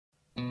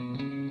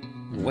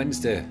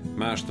Wednesday,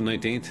 March the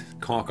 19th,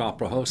 Cork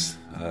Opera House,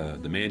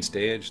 the main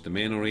stage, the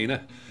main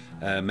arena.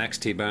 Max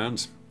T.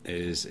 Barnes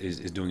is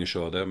doing a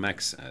show there.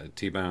 Max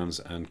T. Barnes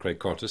and Craig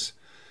Curtis.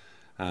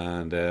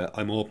 And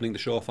I'm opening the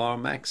show for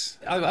Max.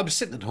 I was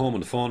sitting at home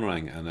and the phone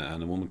rang,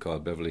 and a woman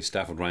called Beverly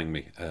Stafford rang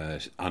me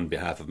on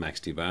behalf of Max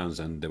T. Barnes,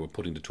 and they were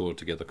putting the tour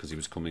together because he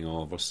was coming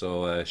over.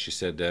 So she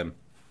said,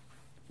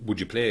 would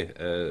you play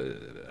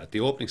at the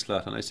opening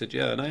slot? And I said,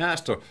 yeah. And I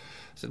asked her, I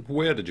said,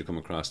 where did you come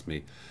across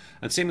me?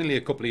 And seemingly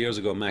a couple of years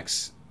ago,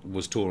 Max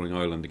was touring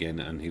Ireland again,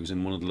 and he was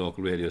in one of the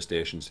local radio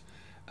stations,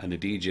 and the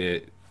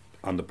DJ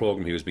on the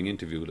programme he was being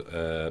interviewed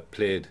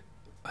played,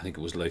 I think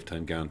it was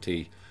Lifetime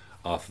Guarantee,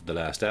 off the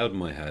last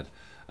album I had.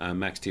 And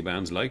Max T.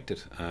 Barnes liked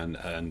it,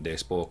 and they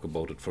spoke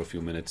about it for a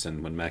few minutes,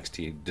 and when Max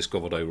T.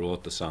 discovered I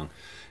wrote the song,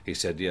 he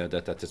said, yeah,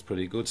 that's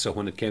pretty good. So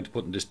when it came to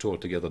putting this tour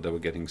together, they were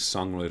getting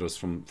songwriters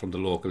from the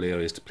local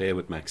areas to play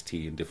with Max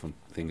T. and different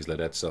things like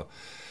that. So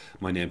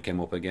my name came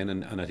up again,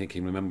 and I think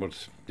he remembered,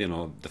 you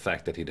know, the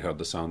fact that he'd heard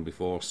the song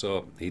before.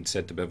 So he'd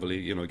said to Beverly,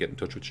 you know, get in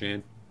touch with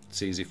Shane,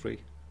 it's easy free.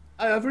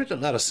 I've written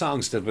a lot of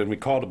songs that have been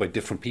recorded by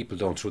different people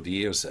down through the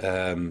years.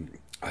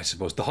 I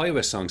suppose the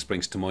Highway song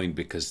springs to mind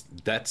because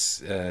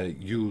that's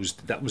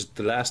used, that was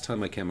the last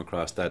time I came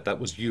across that. That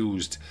was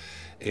used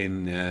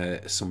in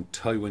some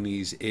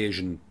Taiwanese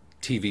Asian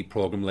TV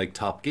program like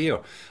Top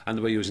Gear, and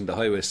they were using the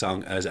Highway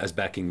song as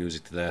backing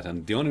music to that.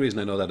 And the only reason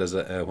I know that is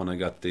when I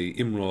got the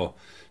IMRO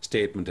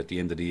statement at the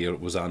end of the year,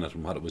 it was on it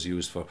and what it was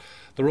used for.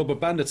 The Rubber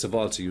Bandits have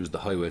also used the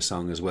Highway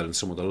song as well in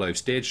some of their live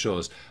stage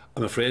shows.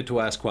 I'm afraid to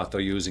ask what they're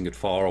using it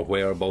for or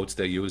whereabouts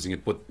they're using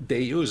it, but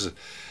they use it.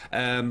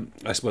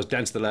 I suppose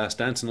Dance the Last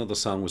Dance, another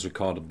song, was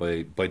recorded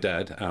by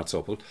Dad, Art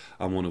Supple,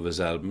 on one of his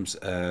albums,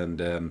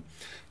 and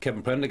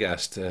Kevin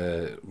Prendergast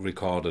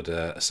recorded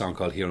a song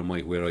called Here Am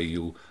I, Where Are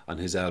You on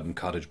his album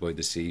Cottage by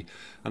the Sea.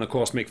 And of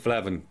course Mick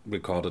Flavin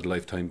recorded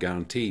Lifetime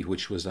Guarantee,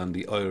 which was on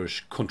the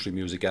Irish Country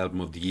Music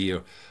Album of the Year.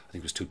 I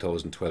think it was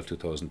 2012,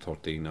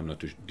 2013, I'm not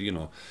too, you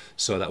know.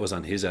 So that was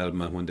on his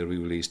album, and when they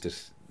re-released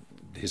it,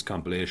 his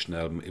compilation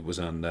album, it was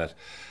on that.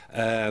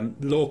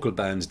 Local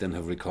bands then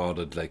have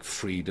recorded like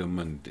Freedom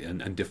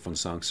and different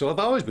songs. So I've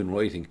always been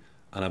writing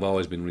and I've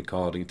always been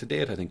recording. To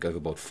date, I think I have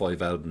about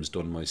 5 albums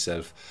done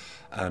myself,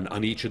 and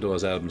on each of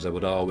those albums I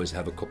would always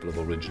have a couple of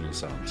original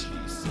songs.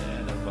 She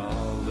said of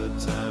all the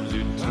times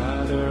you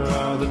tried her,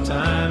 all the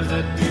times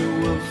that you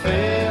will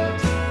fail,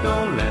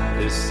 don't let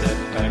this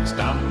setback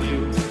stop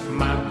you,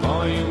 my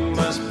boy, you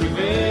must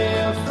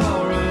prevail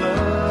for a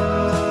love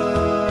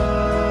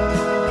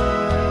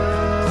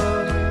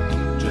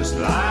just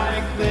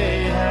like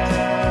they had.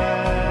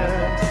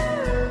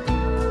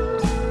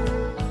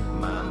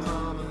 My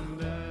mom and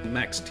dad.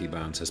 Max T.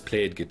 Barnes has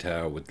played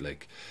guitar with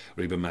like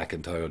Reba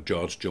McEntire,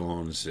 George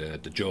Jones,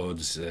 the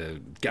Judds,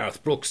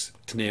 Garth Brooks,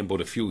 to name but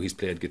a few. He's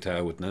played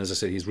guitar with, and as I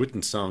said, he's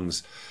written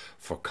songs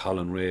for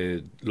Colin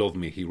Ray. Love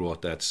Me, he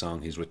wrote that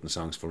song. He's written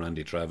songs for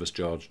Randy Travis,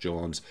 George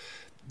Jones.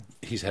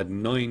 He's had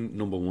 9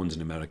 number ones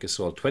in America,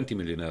 sold 20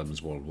 million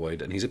albums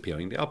worldwide, and he's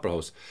appearing in the Opera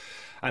House.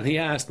 And he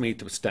asked me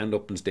to stand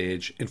up on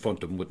stage in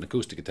front of him with an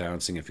acoustic guitar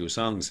and sing a few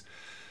songs.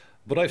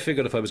 But I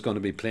figured if I was going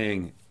to be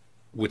playing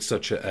with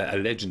such a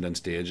legend on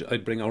stage,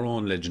 I'd bring our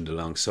own legend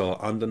along. So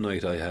on the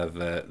night I have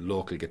a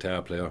local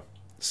guitar player,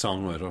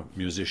 songwriter,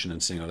 musician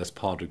and singer. That's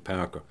Padraig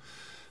Parker.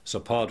 So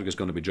Padraig is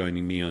going to be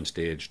joining me on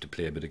stage to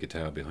play a bit of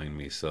guitar behind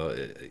me. So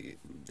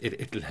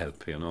it'll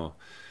help, you know.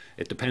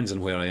 It depends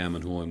on where I am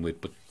and who I'm with,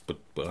 but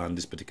on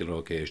this particular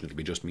occasion it'll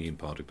be just me and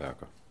Padraig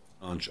Parker.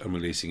 I'm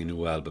releasing a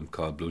new album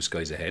called Blue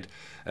Skies Ahead.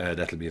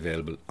 That'll be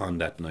available on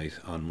that night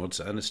onwards,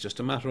 and it's just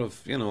a matter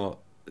of, you know,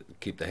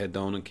 keep the head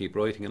down and keep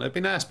writing. And I've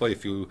been asked by a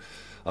few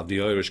of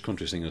the Irish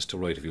country singers to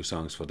write a few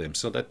songs for them,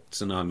 so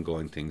that's an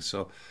ongoing thing.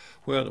 So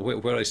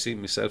where I see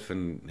myself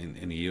in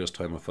a year's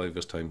time or 5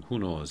 years' time, who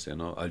knows, you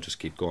know. I'll just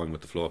keep going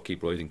with the flow,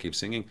 keep writing, keep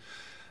singing,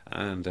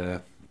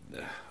 and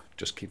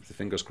just keep the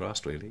fingers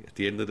crossed, really. At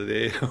the end of the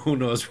day, who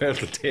knows where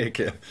it'll take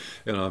you.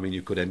 You know, I mean,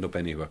 you could end up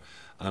anywhere.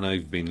 And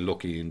I've been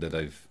lucky in that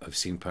I've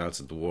seen parts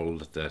of the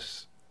world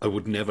that I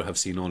would never have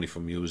seen only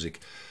from music.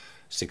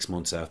 6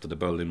 months after the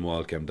Berlin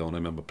Wall came down, I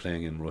remember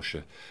playing in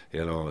Russia,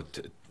 you know,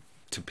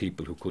 to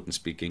people who couldn't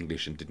speak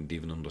English and didn't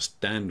even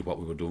understand what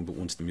we were doing. But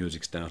once the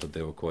music started,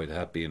 they were quite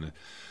happy. And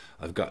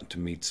I've gotten to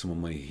meet some of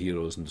my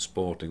heroes in the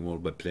sporting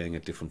world by playing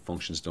at different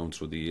functions down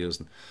through the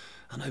years.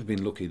 And I've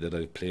been lucky that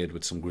I've played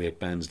with some great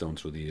bands down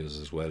through the years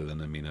as well.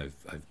 And I mean, I've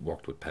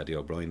worked with Paddy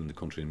O'Brien in the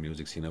country and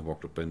music scene. I've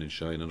worked with Brendan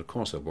Shine, and of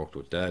course I've worked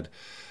with Dad,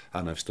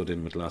 and I've stood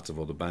in with lots of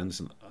other bands,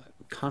 and I'm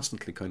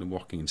constantly kind of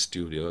working in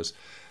studios,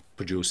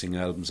 producing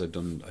albums.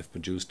 I've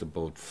produced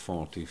about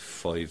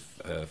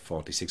 45,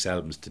 46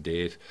 albums to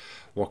date,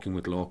 working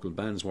with local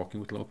bands, working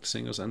with local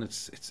singers, and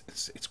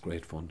it's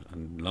great fun,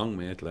 and long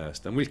may it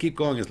last. And we'll keep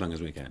going as long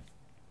as we can.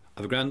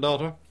 I have a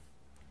granddaughter,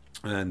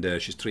 and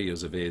she's 3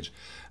 years of age,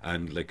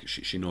 and like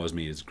she knows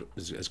me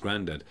as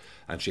granddad,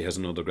 and she has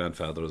another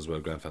grandfather as well,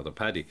 Grandfather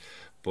Paddy.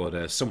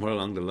 But somewhere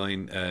along the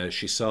line,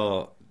 she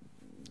saw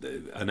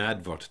an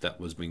advert that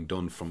was being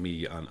done for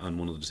me on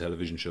one of the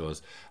television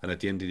shows, and at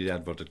the end of the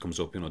advert it comes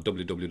up,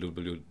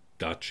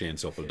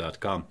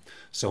 www.shanesupple.com.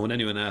 So when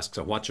anyone asks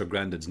her, what's your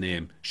granddad's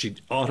name, she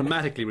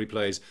automatically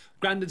replies,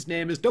 granddad's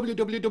name is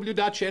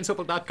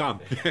www.shanesupple.com.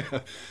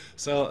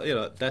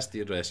 So, that's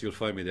the address. You'll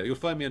find me there. You'll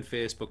find me on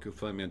Facebook, you'll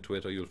find me on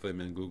Twitter, you'll find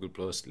me on Google+,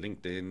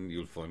 LinkedIn,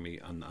 you'll find me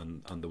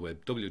on the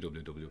web,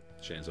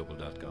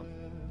 www.shanesupple.com.